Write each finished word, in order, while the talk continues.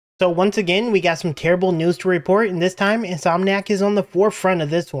So once again, we got some terrible news to report, and this time Insomniac is on the forefront of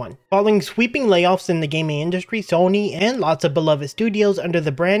this one. Following sweeping layoffs in the gaming industry, Sony and lots of beloved studios under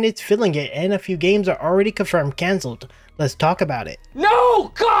the brand is feeling it, and a few games are already confirmed cancelled. Let's talk about it.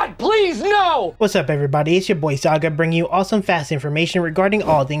 No! God, please, no! What's up everybody, it's your boy Saga bringing you awesome fast information regarding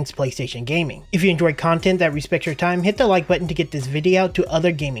all things PlayStation gaming. If you enjoy content that respects your time, hit the like button to get this video out to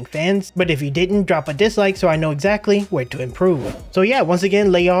other gaming fans, but if you didn't, drop a dislike so I know exactly where to improve. So yeah, once again,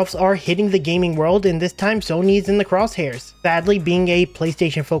 layoffs are hitting the gaming world, and this time Sony is in the crosshairs. Sadly, being a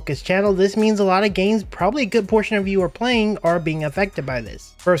PlayStation focused channel, this means a lot of games probably a good portion of you are playing are being affected by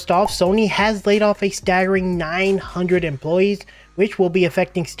this. First off, Sony has laid off a staggering 900 employees, which will be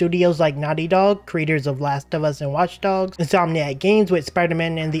affecting studios like Naughty Dog, creators of Last of Us and Watch Dogs, Insomniac Games with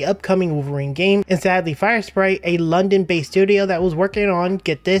Spider-Man and the upcoming Wolverine game, and sadly Sprite, a London-based studio that was working on,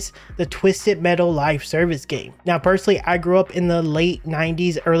 get this, the Twisted Metal live service game. Now personally, I grew up in the late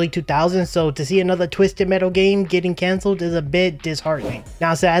 90s, early 2000s, so to see another Twisted Metal game getting cancelled is a bit disheartening.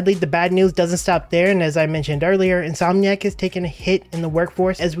 Now sadly, the bad news doesn't stop there, and as I mentioned earlier, Insomniac has taken a hit in the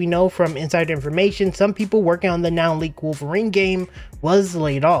workforce. As we know from insider information, some people working on the now leaked Wolverine game was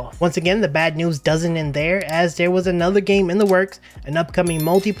laid off. Once again, the bad news doesn't end there, as there was another game in the works, an upcoming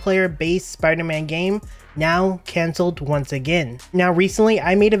multiplayer based Spider-Man game, now cancelled once again. Now recently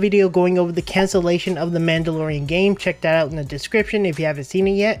I made a video going over the cancellation of the Mandalorian game, check that out in the description if you haven't seen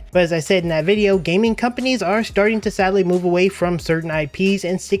it yet. But as I said in that video, gaming companies are starting to sadly move away from certain IPs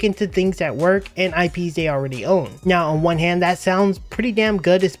and sticking to things that work and IPs they already own. Now on one hand, that sounds pretty damn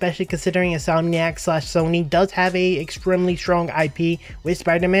good, especially considering Insomniac/Sony does have a extremely strong IP with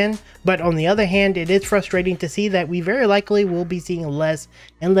Spider-Man, but on the other hand, it is frustrating to see that we very likely will be seeing less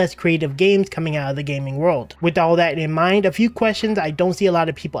and less creative games coming out of the gaming world. With all that in mind, a few questions I don't see a lot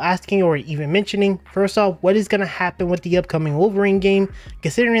of people asking or even mentioning. First off, what is going to happen with the upcoming Wolverine game,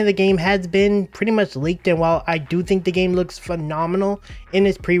 considering the game has been pretty much leaked, and while I do think the game looks phenomenal in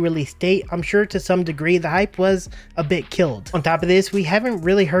its pre-release state, I'm sure to some degree the hype was a bit killed. On top of this, we haven't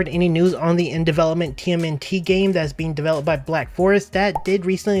really heard any news on the in development TMNT game that's being developed by Black Forest that did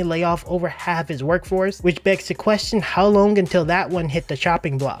recently lay off over half its workforce, which begs to question how long until that one hit the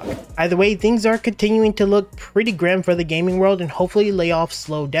chopping block. Either way, things are continuing to look pretty grim for the gaming world, and hopefully layoffs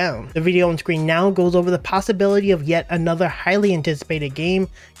slow down. The video on screen now goes over the possibility of yet another highly anticipated game,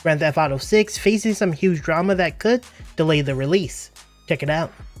 Grand Theft Auto 6, facing some huge drama that could delay the release. Check it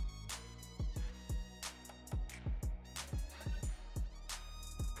out.